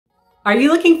Are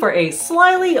you looking for a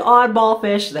slightly oddball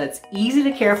fish that's easy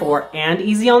to care for and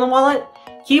easy on the wallet?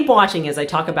 Keep watching as I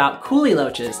talk about Kuhli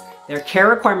Loaches, their care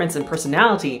requirements and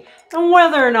personality, and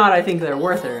whether or not I think they're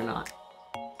worth it or not.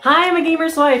 Hi, I'm a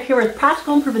gamer's wife here with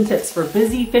practical improvement tips for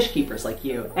busy fish keepers like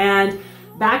you. And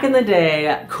back in the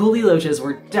day, Kuhli Loaches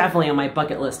were definitely on my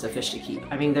bucket list of fish to keep.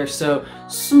 I mean, they're so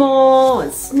small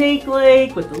and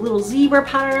snake-like with the little zebra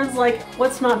patterns, like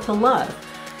what's not to love?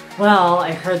 Well,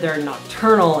 I heard they're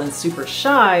nocturnal and super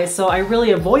shy, so I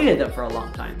really avoided them for a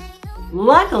long time.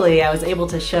 Luckily, I was able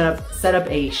to set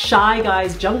up a Shy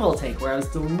Guys jungle tank where I was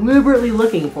deliberately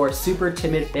looking for super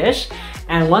timid fish,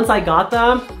 and once I got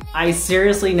them, I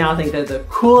seriously now think they're the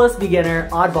coolest beginner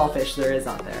oddball fish there is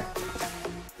out there.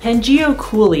 Pangeo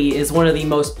kuhli is one of the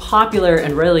most popular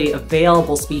and readily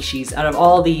available species out of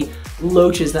all the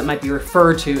loaches that might be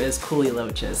referred to as Kuhli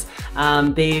Loaches.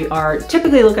 They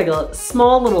typically look like a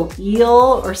small little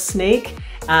eel or snake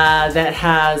that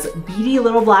has beady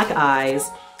little black eyes,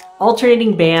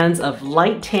 alternating bands of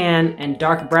light tan and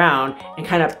dark brown, and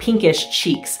kind of pinkish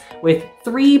cheeks with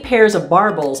 3 pairs of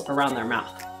barbels around their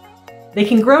mouth. They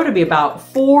can grow to be about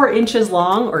 4 inches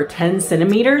long or 10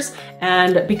 centimeters,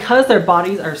 and because their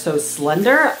bodies are so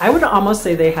slender, I would almost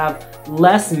say they have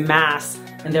less mass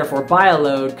and therefore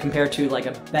bioload compared to like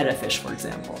a betta fish, for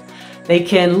example. They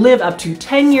can live up to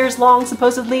 10 years long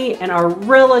supposedly and are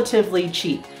relatively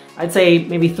cheap. I'd say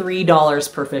maybe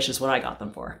 $3 per fish is what I got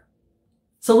them for.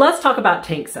 So let's talk about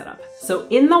tank setup. So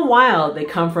in the wild, they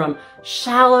come from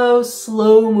shallow,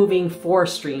 slow-moving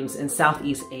forest streams in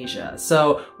Southeast Asia.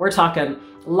 So we're talking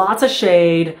lots of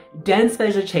shade, dense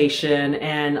vegetation,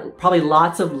 and probably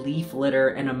lots of leaf litter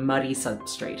and a muddy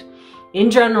substrate. In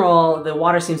general, the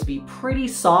water seems to be pretty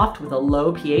soft with a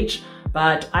low pH,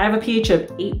 but I have a pH of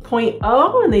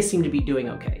 8.0 and they seem to be doing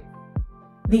okay.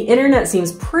 The internet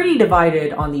seems pretty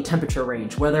divided on the temperature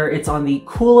range, whether it's on the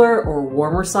cooler or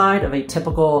warmer side of a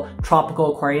typical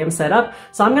tropical aquarium setup.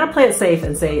 So I'm gonna play it safe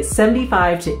and say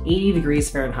 75 to 80 degrees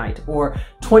Fahrenheit or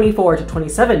 24 to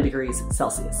 27 degrees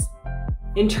Celsius.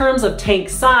 In terms of tank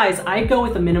size, I'd go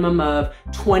with a minimum of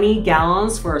 20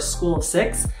 gallons for a school of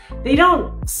 6. They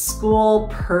don't school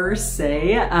per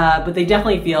se, but they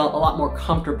definitely feel a lot more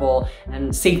comfortable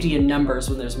and safety in numbers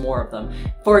when there's more of them.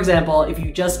 For example, if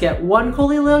you just get one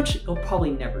Kuhli Loach, you'll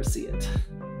probably never see it.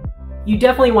 You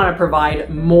definitely want to provide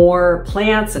more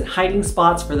plants and hiding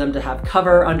spots for them to have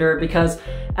cover under, because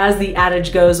as the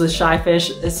adage goes with shy fish,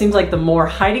 it seems like the more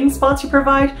hiding spots you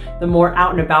provide, the more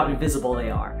out and about and visible they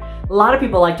are. A lot of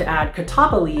people like to add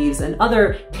catappa leaves and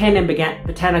other tandem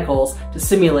botanicals to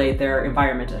simulate their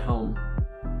environment at home.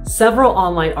 Several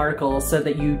online articles said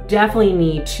that you definitely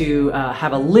need to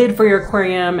have a lid for your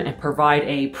aquarium and provide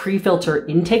a pre-filter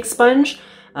intake sponge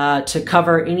to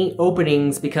cover any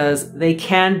openings because they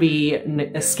can be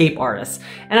escape artists.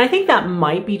 And I think that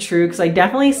might be true because I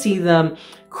definitely see them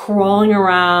crawling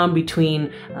around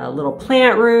between little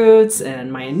plant roots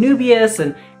and my Anubias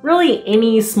and really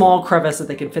any small crevice that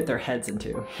they can fit their heads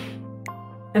into.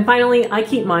 And finally, I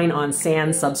keep mine on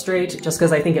sand substrate just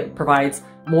because I think it provides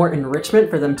more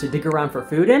enrichment for them to dig around for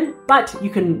food in, but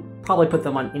you can probably put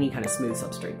them on any kind of smooth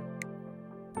substrate.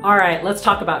 All right, let's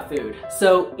talk about food.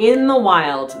 So in the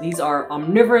wild, these are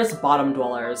omnivorous bottom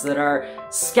dwellers that are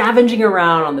scavenging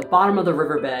around on the bottom of the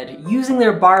riverbed, using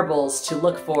their barbels to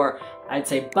look for, I'd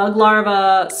say, bug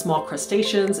larvae, small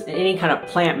crustaceans, and any kind of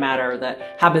plant matter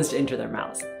that happens to enter their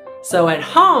mouths. So at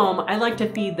home, I like to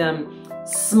feed them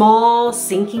small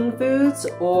sinking foods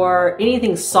or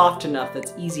anything soft enough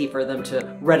that's easy for them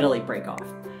to readily break off.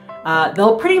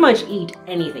 They'll pretty much eat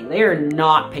anything. They are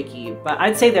not picky, but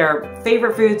I'd say their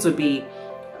favorite foods would be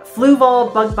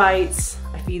Fluval bug bites.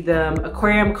 I feed them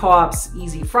Aquarium Co-op's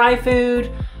easy fry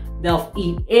food. They'll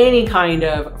eat any kind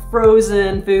of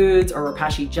frozen foods or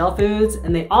Rapashi gel foods,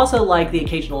 and they also like the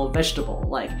occasional vegetable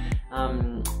like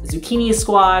zucchini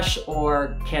squash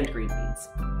or canned green beans.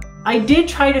 I did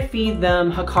try to feed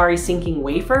them Hikari sinking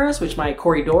wafers, which my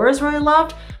corridors really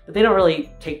loved, but they don't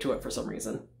really take to it for some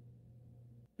reason.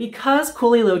 Because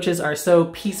Kuhli Loaches are so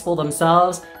peaceful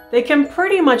themselves, they can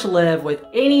pretty much live with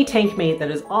any tank mate that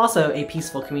is also a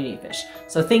peaceful community fish.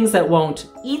 So things that won't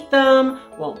eat them,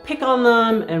 won't pick on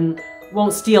them, and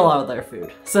won't steal all of their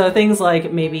food. So things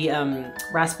like maybe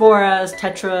Rasboras,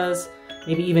 Tetras,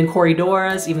 maybe even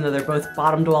Corridoras, even though they're both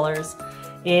bottom dwellers.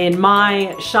 In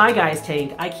my Shy Guys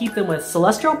tank, I keep them with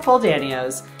Celestial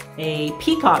Proldanios, a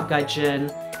peacock gudgeon,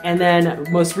 and then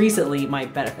most recently my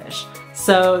betta fish.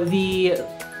 So the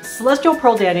Celestial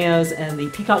Proldanios and the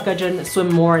peacock gudgeon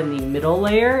swim more in the middle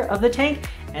layer of the tank,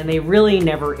 and they really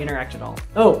never interact at all.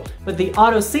 Oh, but the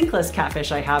autocinkless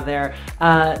catfish I have there,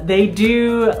 they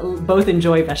do both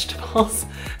enjoy vegetables.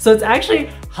 So it's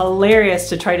actually hilarious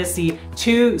to try to see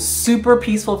two super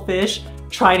peaceful fish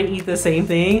try to eat the same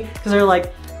thing, because they're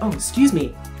like, oh, excuse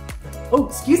me. Oh,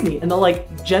 excuse me. And they'll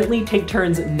like gently take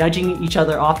turns nudging each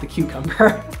other off the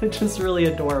cucumber, which is really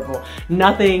adorable.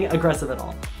 Nothing aggressive at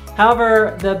all.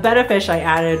 However, the betta fish I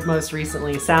added most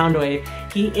recently, Soundwave,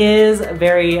 he is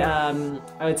very, I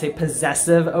would say,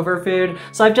 possessive over food.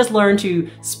 So I've just learned to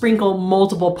sprinkle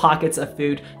multiple pockets of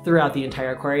food throughout the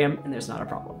entire aquarium, and there's not a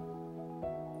problem.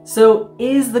 So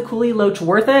is the Kuhli Loach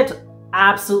worth it?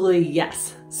 Absolutely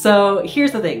yes. So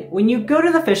here's the thing, when you go to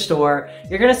the fish store,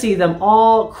 you're gonna see them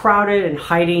all crowded and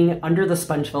hiding under the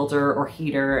sponge filter or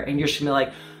heater, and you're just gonna be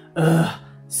like, ugh,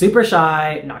 super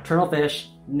shy, nocturnal fish,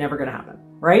 never gonna happen,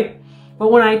 right?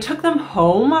 But when I took them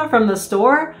home from the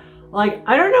store, like,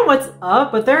 I don't know what's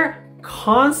up, but they're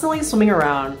constantly swimming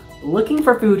around, looking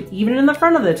for food, even in the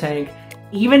front of the tank,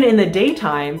 even in the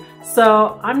daytime.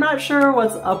 So I'm not sure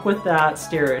what's up with that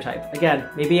stereotype. Again,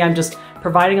 maybe I'm just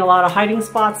providing a lot of hiding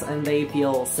spots and they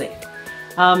feel safe.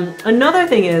 Another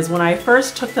thing is, when I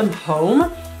first took them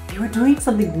home, they were doing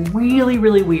something really,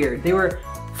 really weird. They were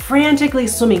frantically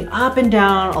swimming up and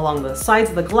down along the sides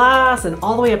of the glass and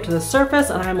all the way up to the surface,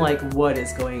 and I'm like, what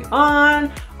is going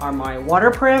on? Are my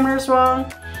water parameters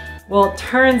wrong? Well, it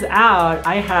turns out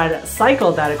I had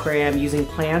cycled that aquarium using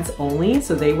plants only,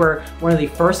 so they were one of the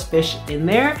first fish in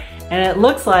there, and it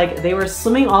looks like they were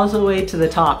swimming all the way to the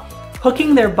top,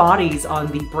 hooking their bodies on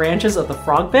the branches of the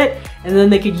frog bit, and then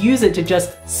they could use it to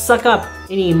just suck up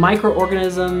any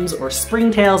microorganisms or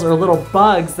springtails or little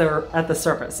bugs that are at the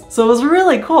surface. So it was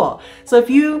really cool. So if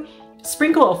you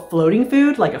sprinkle a floating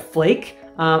food, like a flake,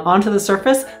 onto the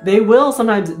surface, they will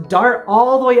sometimes dart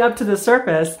all the way up to the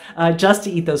surface just to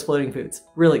eat those floating foods.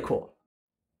 Really cool.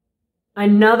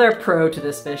 Another pro to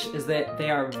this fish is that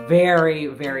they are very,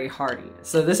 very hardy.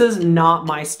 So this is not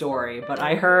my story, but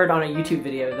I heard on a YouTube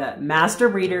video that master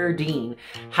breeder Dean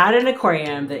had an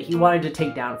aquarium that he wanted to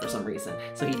take down for some reason.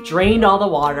 So he drained all the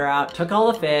water out, took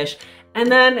all the fish, and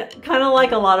then, kind of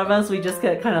like a lot of us, we just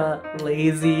get kind of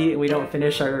lazy and we don't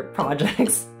finish our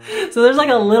projects. So there's like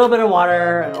a little bit of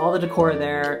water and all the decor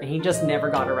there, and he just never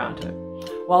got around to it.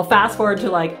 Well, fast forward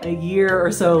to like a year or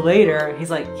so later, he's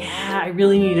like, yeah, I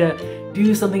really need to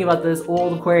do something about this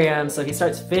old aquarium. So he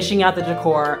starts fishing out the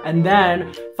decor and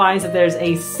then finds that there's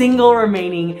a single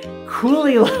remaining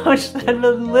Kuhli Loach that had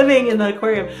been living in the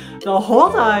aquarium the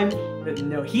whole time with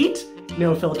no heat,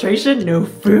 no filtration, no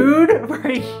food for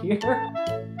a year.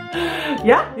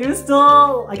 Yeah, he was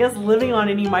still, I guess, living on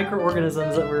any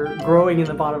microorganisms that were growing in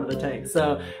the bottom of the tank.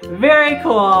 So very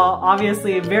cool,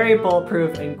 obviously very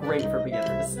bulletproof and great for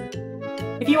beginners.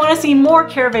 If you want to see more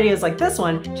care videos like this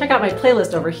one, check out my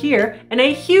playlist over here. And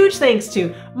a huge thanks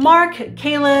to Mark,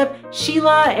 Caleb,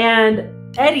 Sheila,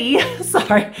 and Eddie,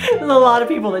 sorry, there's a lot of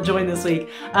people that joined this week,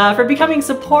 for becoming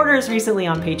supporters recently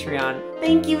on Patreon.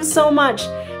 Thank you so much.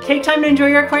 Take time to enjoy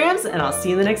your aquariums, and I'll see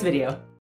you in the next video.